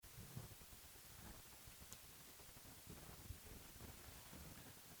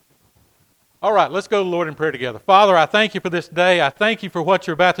All right, let's go to the Lord in prayer together. Father, I thank you for this day. I thank you for what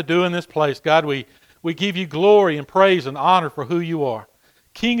you're about to do in this place. God, we give you glory and praise and honor for who you are.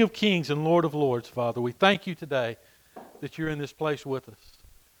 King of kings and Lord of lords, Father. We thank you today that you're in this place with us.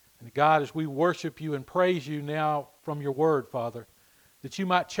 And God, as we worship you and praise you now from your word, Father, that you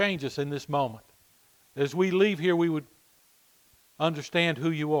might change us in this moment. As we leave here, we would understand who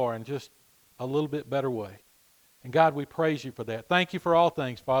you are in just a little bit better way. And God, we praise you for that. Thank you for all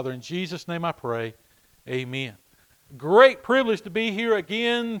things, Father. In Jesus' name I pray, amen. Great privilege to be here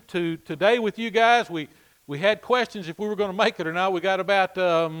again today with you guys. We had questions if we were going to make it or not. We got about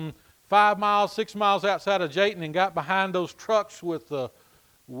 5 miles, 6 miles outside of Jayton and got behind those trucks with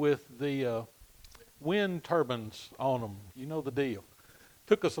the wind turbines on them. You know the deal.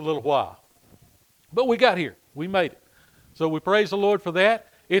 Took us a little while. But we got here. We made it. So we praise the Lord for that.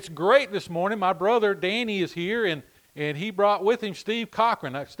 It's great this morning. My brother Danny is here, and he brought with him Steve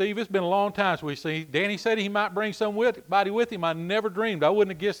Cochran. Now, Steve, it's been a long time since we see. Danny said he might bring somebody with him. I never dreamed. I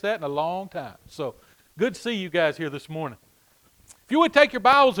wouldn't have guessed that in a long time. So good to see you guys here this morning. If you would take your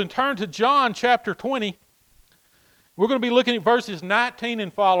Bibles and turn to John chapter 20, we're going to be looking at verses 19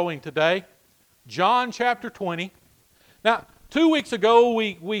 and following today. John chapter 20. Now, 2 weeks ago,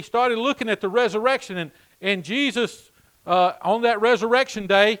 we started looking at the resurrection, and Jesus... on that resurrection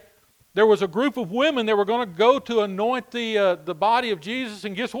day, there was a group of women that were going to go to anoint the body of Jesus,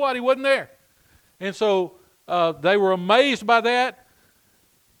 and guess what? He wasn't there. And so they were amazed by that,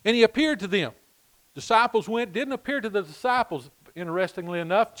 and he appeared to them. Disciples didn't appear to the disciples, interestingly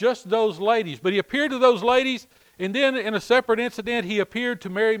enough, just those ladies. But he appeared to those ladies, and then in a separate incident, he appeared to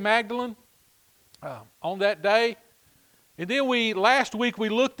Mary Magdalene on that day. And then last week we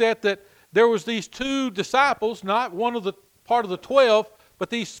looked at that. There was these two disciples, not one of the part of the 12, but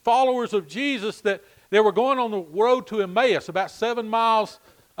these followers of Jesus that they were going on the road to Emmaus, about 7 miles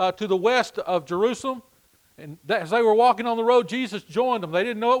to the west of Jerusalem. And as they were walking on the road, Jesus joined them. They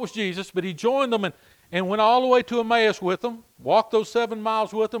didn't know it was Jesus, but he joined them and went all the way to Emmaus with them, walked those 7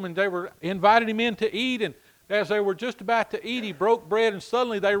 miles with them, and they invited him in to eat. And as they were just about to eat, he broke bread, and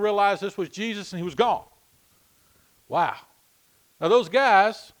suddenly they realized this was Jesus, and he was gone. Wow. Now those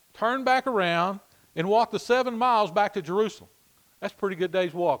guys turned back around and walked the 7 miles back to Jerusalem. That's a pretty good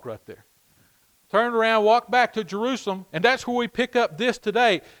day's walk right there. Turned around, walked back to Jerusalem, and that's where we pick up this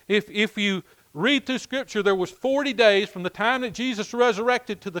today. If you read through Scripture, there was 40 days from the time that Jesus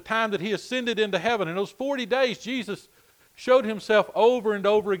resurrected to the time that he ascended into heaven. In those 40 days, Jesus showed himself over and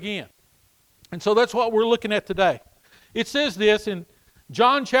over again. And so that's what we're looking at today. It says this in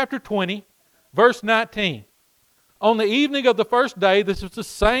John chapter 20, verse 19. On the evening of the first day, this was the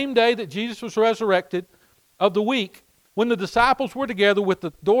same day that Jesus was resurrected of the week, when the disciples were together with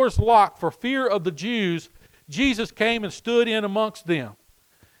the doors locked for fear of the Jews, Jesus came and stood in amongst them.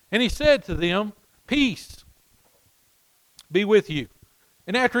 And he said to them, "Peace be with you."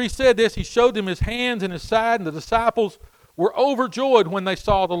 And after he said this, he showed them his hands and his side, and the disciples were overjoyed when they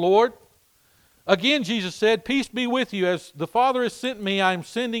saw the Lord. Again, Jesus said, "Peace be with you. As the Father has sent me, I am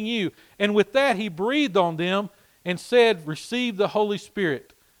sending you." And with that, he breathed on them and said, "Receive the Holy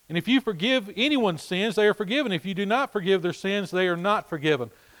Spirit. And if you forgive anyone's sins, they are forgiven. If you do not forgive their sins, they are not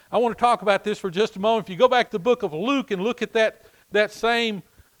forgiven." I want to talk about this for just a moment. If you go back to the book of Luke and look at that same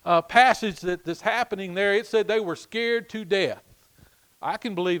passage that's happening there, it said they were scared to death. I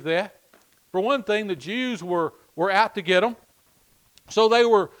can believe that. For one thing, the Jews were out to get them. So they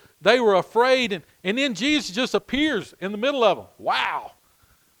were afraid, and then Jesus just appears in the middle of them. Wow,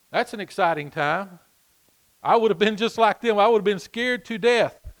 that's an exciting time. I would have been just like them. I would have been scared to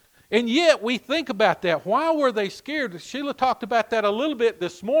death. And yet we think about that. Why were they scared? Sheila talked about that a little bit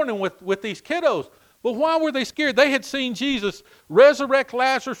this morning with these kiddos. But why were they scared? They had seen Jesus resurrect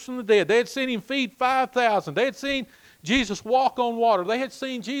Lazarus from the dead. They had seen him feed 5,000. They had seen Jesus walk on water. They had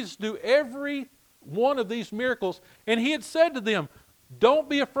seen Jesus do every one of these miracles. And he had said to them, "Don't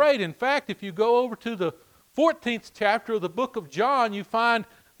be afraid." In fact, if you go over to the 14th chapter of the book of John, you find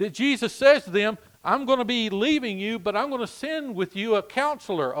that Jesus says to them, "I'm going to be leaving you, but I'm going to send with you a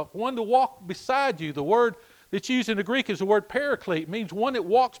counselor, one to walk beside you." The word that's used in the Greek is the word paraclete. It means one that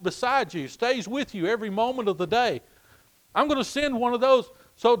walks beside you, stays with you every moment of the day. I'm going to send one of those,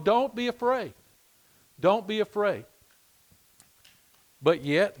 so don't be afraid. Don't be afraid. But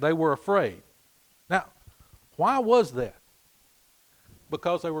yet they were afraid. Now, why was that?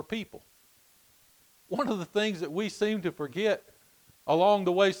 Because they were people. One of the things that we seem to forget along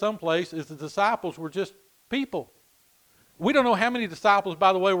the way someplace is the disciples were just people. We don't know how many disciples,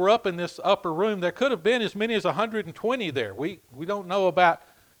 by the way, were up in this upper room. There could have been as many as 120 there. We don't know about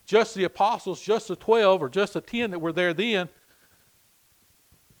just the apostles, just the 12, or just the 10 that were there then.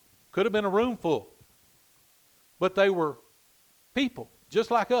 Could have been a room full. But they were people,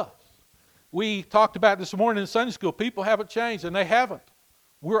 just like us. We talked about this morning in Sunday school, people haven't changed, and they haven't.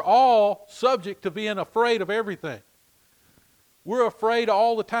 We're all subject to being afraid of everything. We're afraid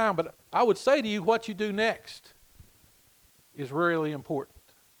all the time, but I would say to you, what you do next is really important.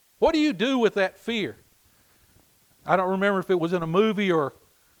 What do you do with that fear? I don't remember if it was in a movie or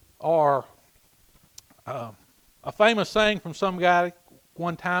a famous saying from some guy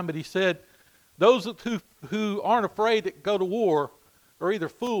one time, but he said, those who aren't afraid to go to war are either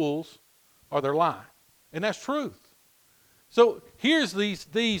fools or they're lying. And that's truth. So here's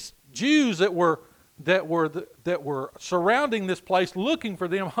these Jews that were surrounding this place, looking for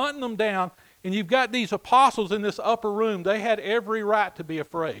them, hunting them down, and you've got these apostles in this upper room. They had every right to be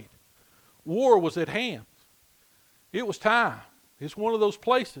afraid. War was at hand. It was time. It's one of those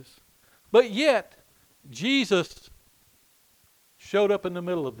places. But yet, Jesus showed up in the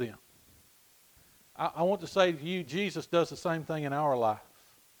middle of them. I want to say to you, Jesus does the same thing in our life.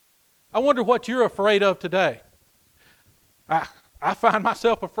 I wonder what you're afraid of today. I find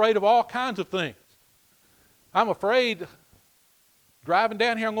myself afraid of all kinds of things. I'm afraid driving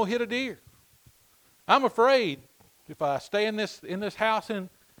down here I'm going to hit a deer. I'm afraid if I stay in this house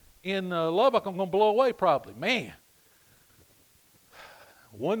in Lubbock I'm going to blow away probably. Man,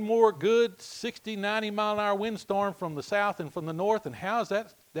 one more good 60, 90 mile an hour windstorm from the south and from the north, and how is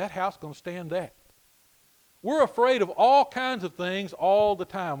that house going to stand that? We're afraid of all kinds of things all the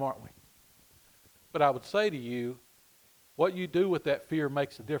time, aren't we? But I would say to you, what you do with that fear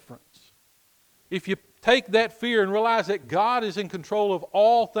makes a difference. If you take that fear and realize that God is in control of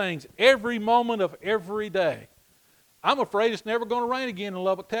all things, every moment of every day. I'm afraid it's never going to rain again in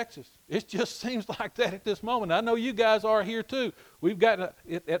Lubbock, Texas. It just seems like that at this moment. I know you guys are here too. We've got,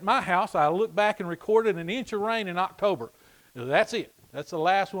 at my house, I look back and recorded an inch of rain in October. That's it. That's the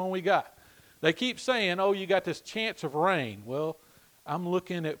last one we got. They keep saying, oh, you got this chance of rain. Well, I'm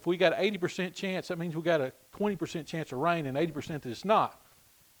looking at, if we got 80% chance, that means we got a 20% chance of rain and 80% that it's not.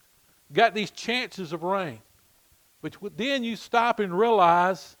 Got these chances of rain. But then you stop and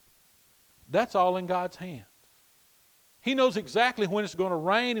realize that's all in God's hands. He knows exactly when it's going to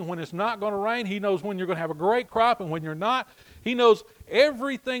rain and when it's not going to rain. He knows when you're going to have a great crop and when you're not. He knows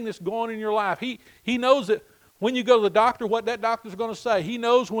everything that's going on in your life. He knows that when you go to the doctor, what that doctor's going to say. He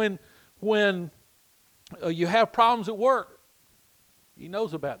knows when you have problems at work. He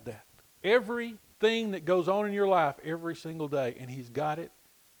knows about that. Everything that goes on in your life every single day, and He's got it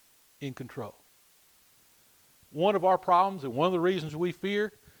in control. One of our problems and one of the reasons we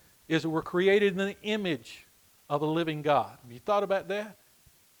fear is that we're created in the image of a living God. Have you thought about that?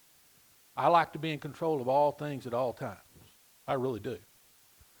 I like to be in control of all things at all times. I really do.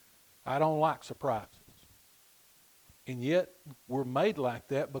 I don't like surprises. And yet, we're made like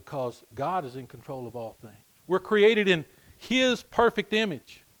that because God is in control of all things. We're created in His perfect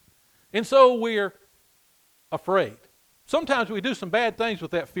image. And so we're afraid. Sometimes we do some bad things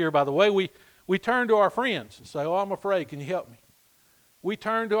with that fear, by the way. We turn to our friends and say, oh, I'm afraid. Can you help me? We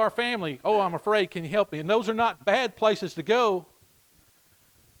turn to our family. Oh, I'm afraid. Can you help me? And those are not bad places to go.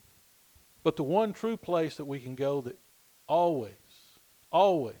 But the one true place that we can go that always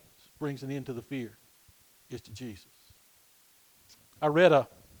brings an end to the fear is to Jesus. I read a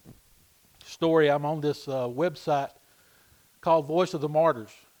story. I'm on this website called Voice of the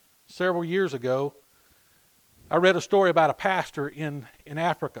Martyrs. Several years ago, I read a story about a pastor in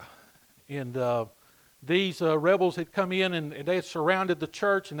Africa. And these rebels had come in and they had surrounded the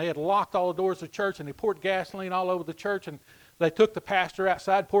church and they had locked all the doors of the church and they poured gasoline all over the church and they took the pastor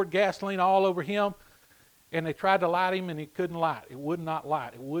outside, poured gasoline all over him, and they tried to light him and he couldn't light. It would not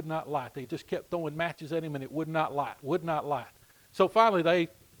light. It would not light. They just kept throwing matches at him and it would not light. Would not light. So finally they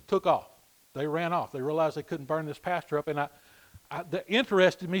took off. They ran off. They realized they couldn't burn this pastor up, and that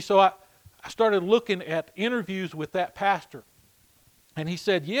interested me, so I started looking at interviews with that pastor. And he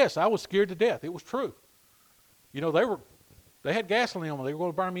said, yes, I was scared to death. It was true. You know, they had gasoline on me. They were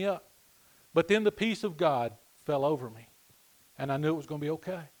going to burn me up. But then the peace of God fell over me. And I knew it was going to be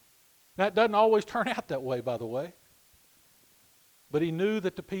okay. Now, it doesn't always turn out that way, by the way. But he knew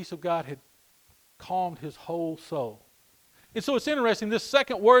that the peace of God had calmed his whole soul. And so it's interesting, this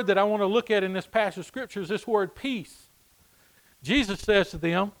second word that I want to look at in this passage of Scripture is this word peace. Jesus says to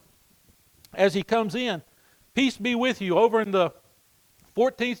them, as he comes in, peace be with you. Over in the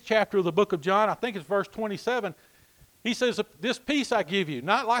 14th chapter of the book of John, I think it's verse 27, he says, this peace I give you,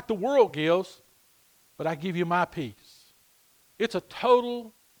 not like the world gives, but I give you my peace. It's a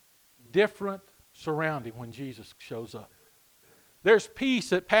total different surrounding when Jesus shows up. There's peace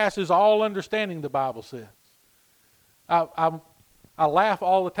that passes all understanding, the Bible says. I I laugh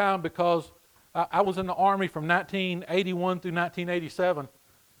all the time because I was in the Army from 1981 through 1987,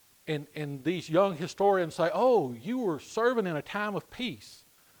 and these young historians say, oh, you were serving in a time of peace.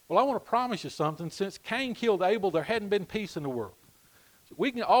 Well, I want to promise you something. Since Cain killed Abel, there hadn't been peace in the world. So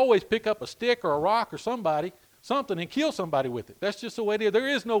we can always pick up a stick or a rock or something, and kill somebody with it. That's just the way it is. There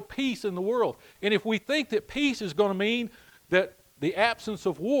is no peace in the world. And if we think that peace is going to mean that the absence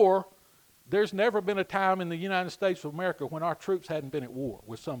of war, there's never been a time in the United States of America when our troops hadn't been at war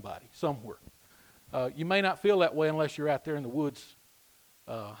with somebody, somewhere. You may not feel that way unless you're out there in the woods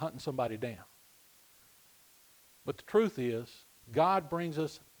hunting somebody down. But the truth is, God brings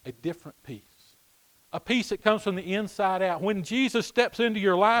us a different peace. A peace that comes from the inside out. When Jesus steps into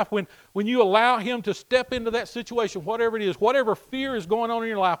your life, when you allow Him to step into that situation, whatever it is, whatever fear is going on in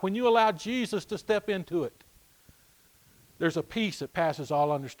your life, when you allow Jesus to step into it, there's a peace that passes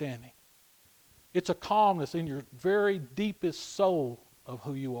all understanding. It's a calmness in your very deepest soul of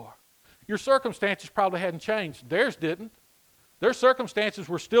who you are. Your circumstances probably hadn't changed. Theirs didn't. Their circumstances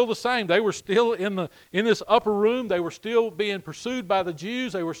were still the same. They were still in this upper room. They were still being pursued by the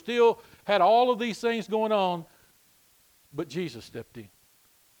Jews. They were still had all of these things going on. But Jesus stepped in.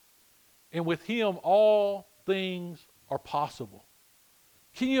 And with Him, all things are possible.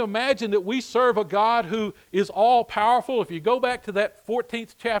 Can you imagine that we serve a God who is all powerful? If you go back to that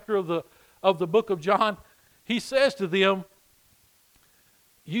 14th chapter of the book of John, He says to them,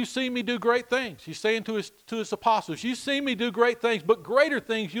 you see me do great things. He's saying to his apostles, you see me do great things, but greater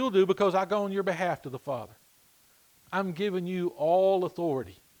things you'll do because I go on your behalf to the Father. I'm giving you all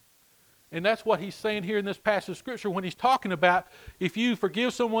authority. And that's what He's saying here in this passage of Scripture when He's talking about if you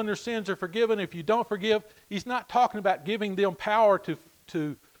forgive someone, their sins are forgiven. If you don't forgive, He's not talking about giving them power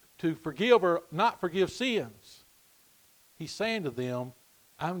to forgive or not forgive sins. He's saying to them,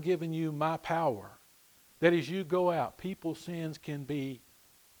 I'm giving you my power. That as you go out, people's sins can be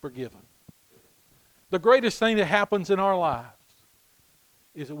forgiven. The greatest thing that happens in our lives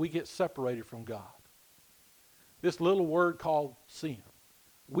is that we get separated from God. This little word called sin.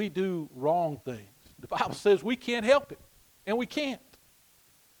 We do wrong things. The Bible says we can't help it, and we can't.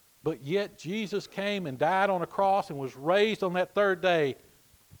 But yet Jesus came and died on a cross and was raised on that third day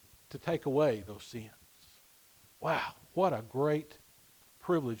to take away those sins. Wow, what a great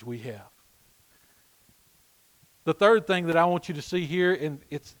privilege we have. The third thing that I want you to see here, and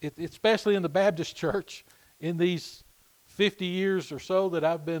it's especially in the Baptist church, in these 50 years or so that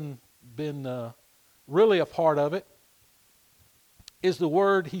I've been really a part of it, is the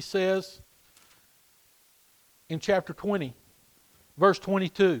word He says in chapter 20, verse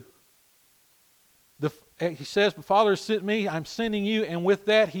 22. He says, the Father has sent me, I'm sending you, and with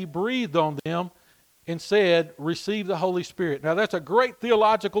that He breathed on them and said, receive the Holy Spirit. Now that's a great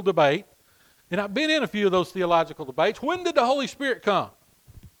theological debate. And I've been in a few of those theological debates. When did the Holy Spirit come?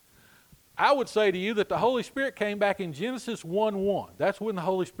 I would say to you that the Holy Spirit came back in Genesis 1:1. That's when the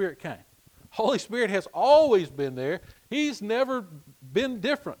Holy Spirit came. Holy Spirit has always been there. He's never been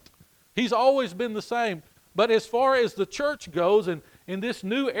different. He's always been the same. But as far as the church goes, and in this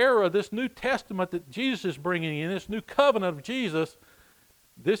new era, this New Testament that Jesus is bringing in, this new covenant of Jesus,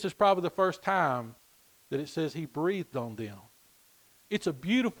 this is probably the first time that it says He breathed on them. It's a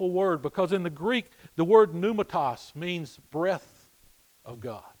beautiful word because in the Greek, the word pneumatos means breath of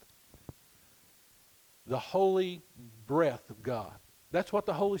God. The holy breath of God. That's what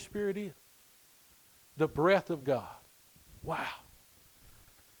the Holy Spirit is. The breath of God. Wow.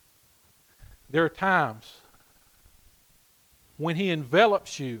 There are times when He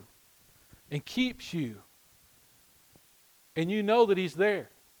envelops you and keeps you, and you know that He's there.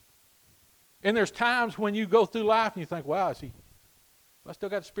 And there's times when you go through life and you think, wow, have I still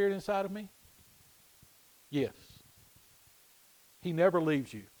got the Spirit inside of me? Yes. He never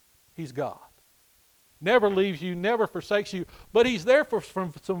leaves you. He's God. Never leaves you, never forsakes you. But He's there for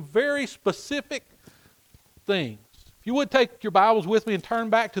some very specific things. If you would take your Bibles with me and turn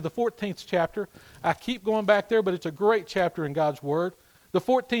back to the 14th chapter. I keep going back there, but it's a great chapter in God's Word. The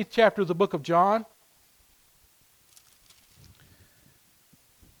 14th chapter of the book of John.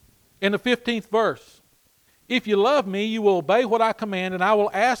 In the 15th verse. If you love me, you will obey what I command, and I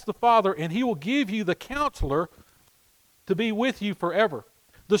will ask the Father, and He will give you the Counselor to be with you forever.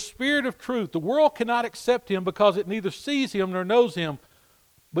 The Spirit of truth. The world cannot accept Him because it neither sees Him nor knows Him,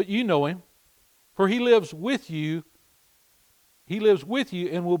 but you know Him, for He lives with you. He lives with you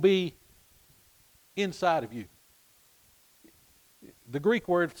and will be inside of you. The Greek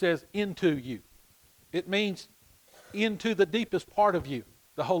word says into you. It means into the deepest part of you.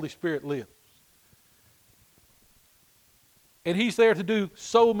 The Holy Spirit lives. And He's there to do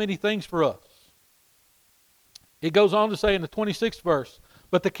so many things for us. It goes on to say in the 26th verse,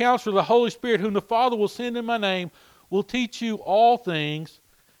 but the Counselor, the Holy Spirit, whom the Father will send in my name, will teach you all things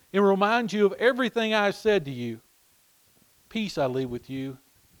and remind you of everything I have said to you. Peace I leave with you,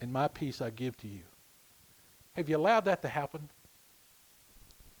 and my peace I give to you. Have you allowed that to happen?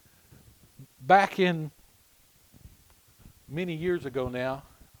 Back in many years ago now,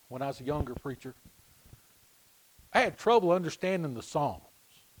 when I was a younger preacher, I had trouble understanding the Psalms.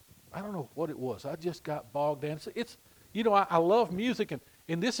 I don't know what it was. I just got bogged down. It's I love music,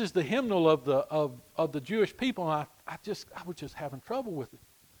 and this is the hymnal of the Jewish people, and I was just having trouble with it.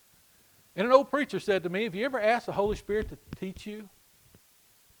 And an old preacher said to me, have you ever asked the Holy Spirit to teach you?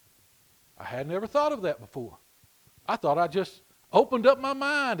 I had never thought of that before. I thought I just opened up my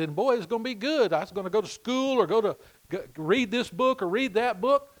mind, and boy, it's going to be good. I was going to go to school or go to read this book or read that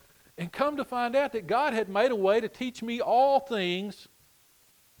book, and come to find out that God had made a way to teach me all things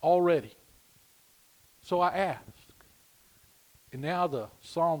already. So I asked. And now the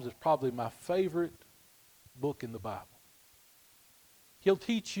Psalms is probably my favorite book in the Bible. He'll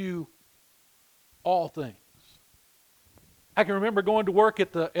teach you all things. I can remember going to work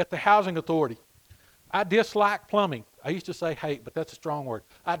at the housing authority. I dislike plumbing. I used to say hate, but that's a strong word.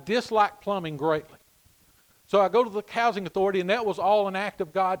 I dislike plumbing greatly. So I go to the housing authority, and that was all an act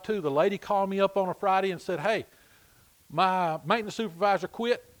of God too. The lady called me up on a Friday and said, hey, my maintenance supervisor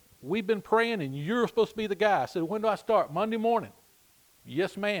quit. We've been praying, and you're supposed to be the guy. I said, when do I start? Monday morning.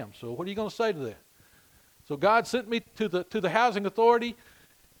 Yes, ma'am. So what are you going to say to that? So God sent me to the housing authority,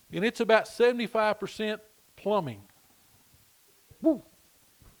 and it's about 75% plumbing. Woo!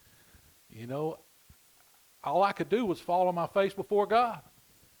 All I could do was fall on my face before God.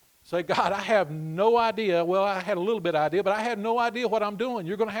 Say, God, I have no idea. Well, I had a little bit of idea, but I had no idea what I'm doing.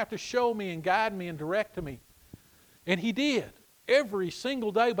 You're going to have to show me and guide me and direct me. And He did every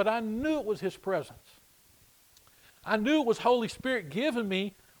single day, but I knew it was His presence. I knew it was Holy Spirit giving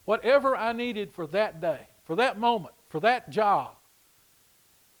me whatever I needed for that day, for that moment, for that job.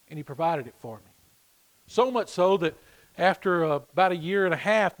 And He provided it for me. So much so that after about a year and a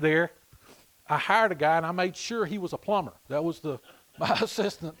half there, I hired a guy, and I made sure he was a plumber. That was my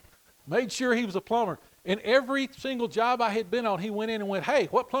assistant. Made sure he was a plumber. And every single job I had been on, he went in and went, hey,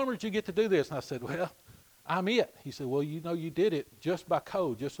 what plumber did you get to do this? And I said, well, I'm it. He said, well, you did it just by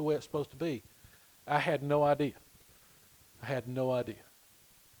code, just the way it's supposed to be. I had no idea. I had no idea.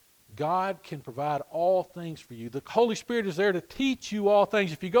 God can provide all things for you. The Holy Spirit is there to teach you all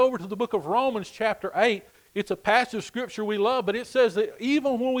things. If you go over to the book of Romans chapter 8, it's a passage of Scripture we love, but it says that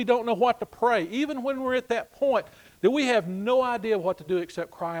even when we don't know what to pray, even when we're at that point, that we have no idea what to do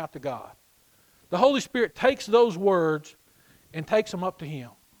except cry out to God. The Holy Spirit takes those words and takes them up to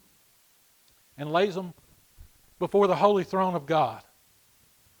Him and lays them before the holy throne of God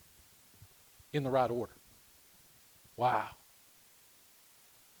in the right order. Wow.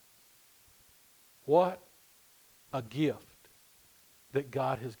 What a gift that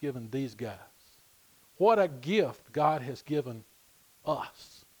God has given these guys. What a gift God has given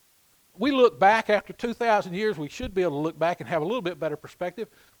us. We look back after 2,000 years, we should be able to look back and have a little bit better perspective,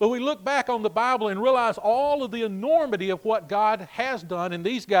 but we look back on the Bible and realize all of the enormity of what God has done in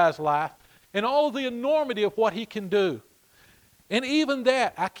these guys' life and all of the enormity of what He can do. And even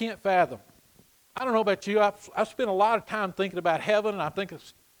that, I can't fathom. I don't know about you, I've spent a lot of time thinking about heaven, and I think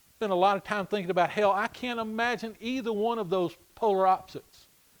I've spent a lot of time thinking about hell. I can't imagine either one of those polar opposites.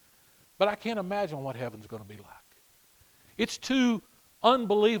 But I can't imagine what heaven's going to be like. It's too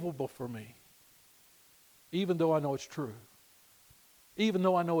unbelievable for me, even though I know it's true. Even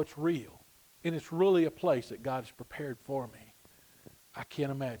though I know it's real. And it's really a place that God has prepared for me. I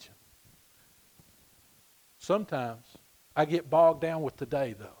can't imagine. Sometimes I get bogged down with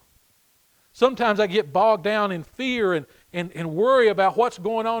today, though. Sometimes I get bogged down in fear and worry about what's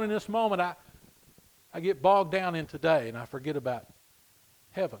going on in this moment. I get bogged down in today, and I forget about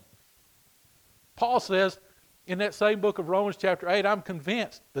heaven. Paul says in that same book of Romans chapter 8, I'm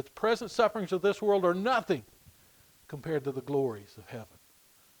convinced that the present sufferings of this world are nothing compared to the glories of heaven.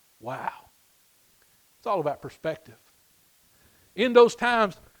 Wow. It's all about perspective. In those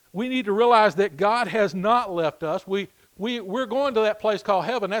times, we need to realize that God has not left us. We're going to that place called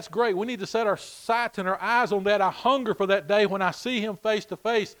heaven. That's great. We need to set our sights and our eyes on that. I hunger for that day when I see Him face to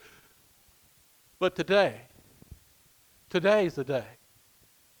face. But today's the day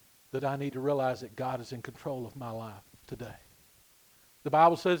that I need to realize that God is in control of my life today. The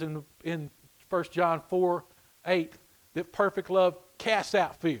Bible says in 1 John 4:8 that perfect love casts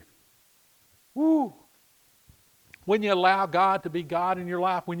out fear. Woo! When you allow God to be God in your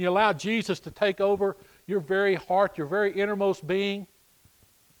life, when you allow Jesus to take over your very heart, your very innermost being,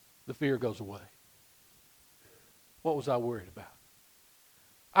 the fear goes away. What was I worried about?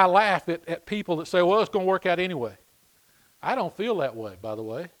 I laugh at people that say, well, it's going to work out anyway. I don't feel that way, by the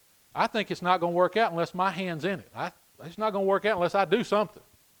way. I think it's not going to work out unless my hand's in it. It's not going to work out unless I do something.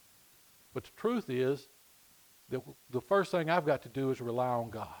 But the truth is that the first thing I've got to do is rely on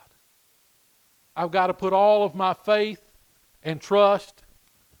God. I've got to put all of my faith and trust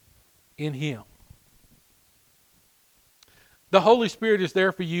in Him. The Holy Spirit is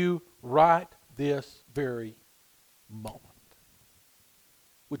there for you right this very moment.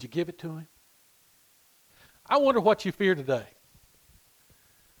 Would you give it to Him? I wonder what you fear today.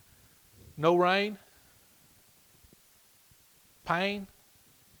 No rain? Pain?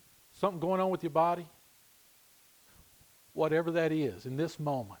 Something going on with your body? Whatever that is, in this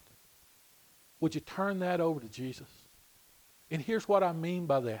moment, would you turn that over to Jesus? And here's what I mean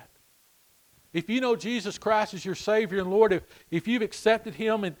by that. If you know Jesus Christ as your Savior and Lord, if you've accepted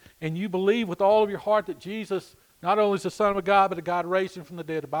Him and you believe with all of your heart that Jesus not only is the Son of God, but that God raised Him from the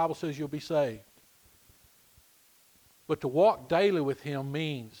dead, the Bible says you'll be saved. But to walk daily with Him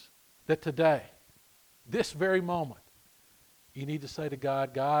means that today, this very moment, you need to say to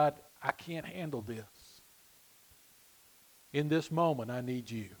God, God, I can't handle this. In this moment, I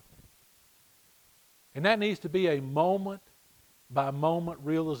need You. And that needs to be a moment-by-moment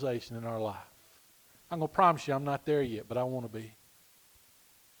realization in our life. I'm going to promise you I'm not there yet, but I want to be.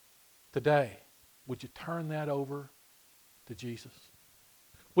 Today, would you turn that over to Jesus?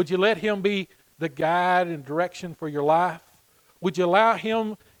 Would you let Him be the guide and direction for your life? Would you allow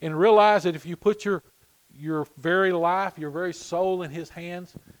Him and realize that if you put your very life, your very soul in His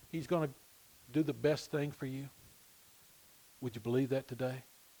hands, He's going to do the best thing for you? Would you believe that today?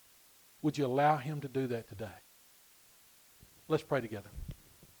 Would you allow Him to do that today? Let's pray together.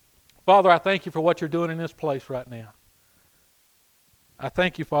 Father, I thank You for what You're doing in this place right now. I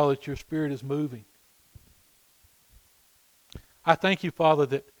thank You, Father, that Your Spirit is moving. I thank You, Father,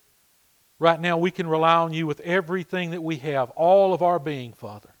 that right now we can rely on You with everything that we have, all of our being,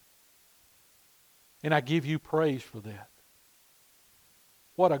 Father. And I give You praise for that.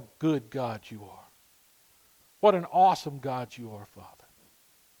 What a good God You are. What an awesome God You are, Father.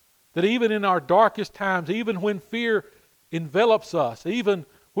 That even in our darkest times, even when fear envelops us, even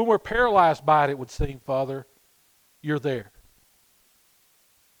when we're paralyzed by it would seem, Father, You're there.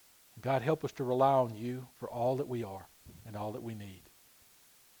 God, help us to rely on You for all that we are and all that we need.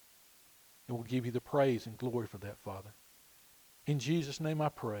 And we'll give You the praise and glory for that, Father. In Jesus' name I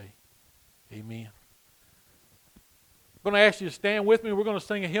pray. Amen. I'm going to ask you to stand with me. We're going to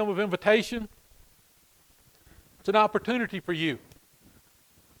sing a hymn of invitation. It's an opportunity for you.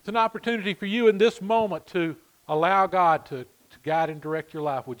 It's an opportunity for you in this moment to allow God to guide and direct your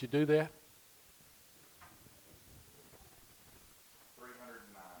life. Would you do that?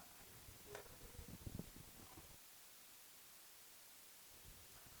 309.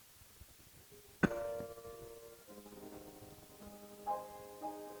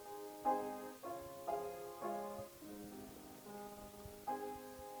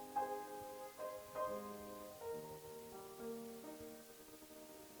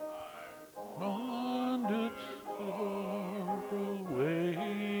 Wandered far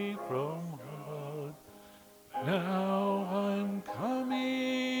away from God. Now I'm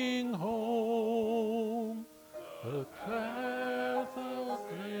coming home. The path of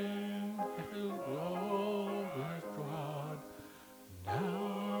sin has always trod.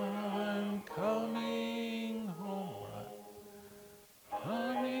 Now I'm coming home.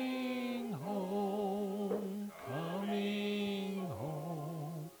 Coming home. Coming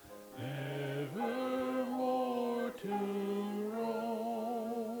home. Nevermore to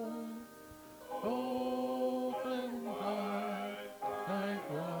roam. Open wide, like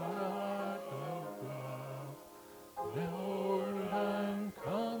rock of God. Lord, I'm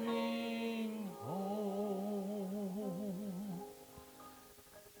coming home.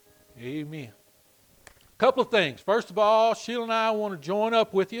 Amen. A couple of things. First of all, Sheila and I want to join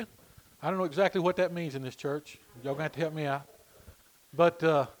up with you. I don't know exactly what that means in this church. Y'all going to have to help me out.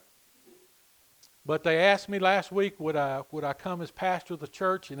 But they asked me last week, would I come as pastor of the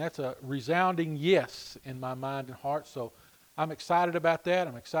church? And that's a resounding yes in my mind and heart. So I'm excited about that.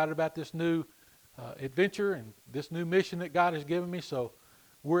 I'm excited about this new adventure and this new mission that God has given me. So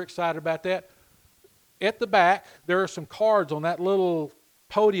we're excited about that. At the back, there are some cards on that little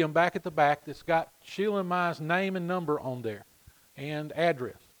podium back at the back that's got Sheila and mine's name and number on there and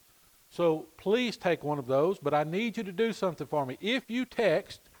address. So please take one of those, but I need you to do something for me. If you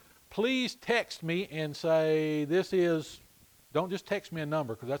text, please text me and say, don't just text me a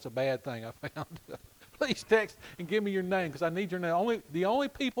number because that's a bad thing I found. please text and give me your name because I need your name. The only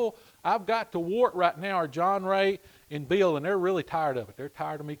people I've got to wart right now are John Ray and Bill, and they're really tired of it. They're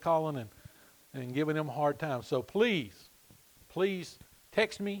tired of me calling and giving them a hard time. So please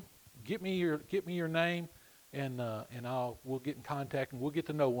text me, get me your name, and we'll get in contact and we'll get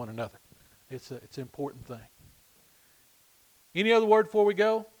to know one another. It's an important thing. Any other word before we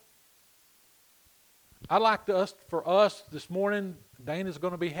go? I'd like for us this morning, Dana's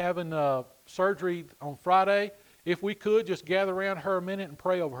going to be having surgery on Friday. If we could, just gather around her a minute and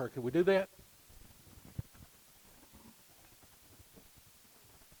pray over her. Could we do that?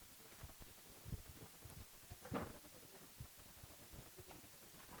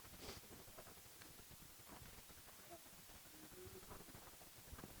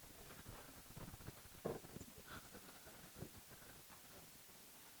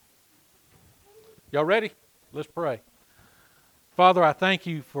 Y'all ready? Let's pray. Father, I thank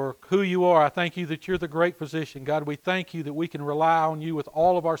you for who you are. I thank you that you're the great physician. God, we thank you that we can rely on you with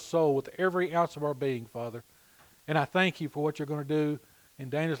all of our soul, with every ounce of our being, Father. And I thank you for what you're going to do in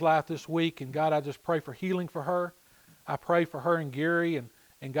Dana's life this week. And God, I just pray for healing for her. I pray for her and Gary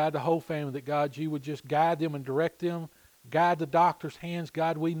and God, the whole family, that God, you would just guide them and direct them. Guide the doctor's hands.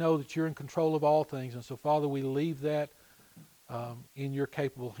 God, we know that you're in control of all things. And so, Father, we leave that in your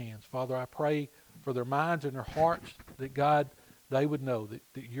capable hands. Father, I pray for their minds and their hearts that, God, they would know that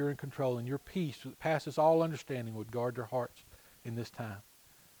you're in control and your peace that passes all understanding would guard their hearts in this time.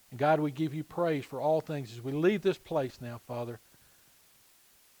 And God, we give you praise for all things. As we leave this place now, Father,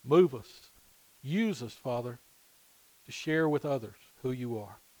 move us. Use us, Father, to share with others who you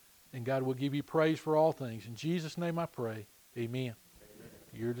are. And God, we'll give you praise for all things. In Jesus' name I pray. Amen.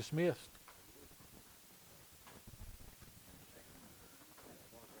 You're dismissed.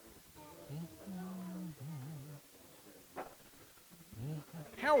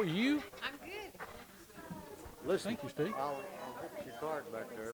 How are you? I'm good. Listen, Thank you, Steve. I'll put your card back there.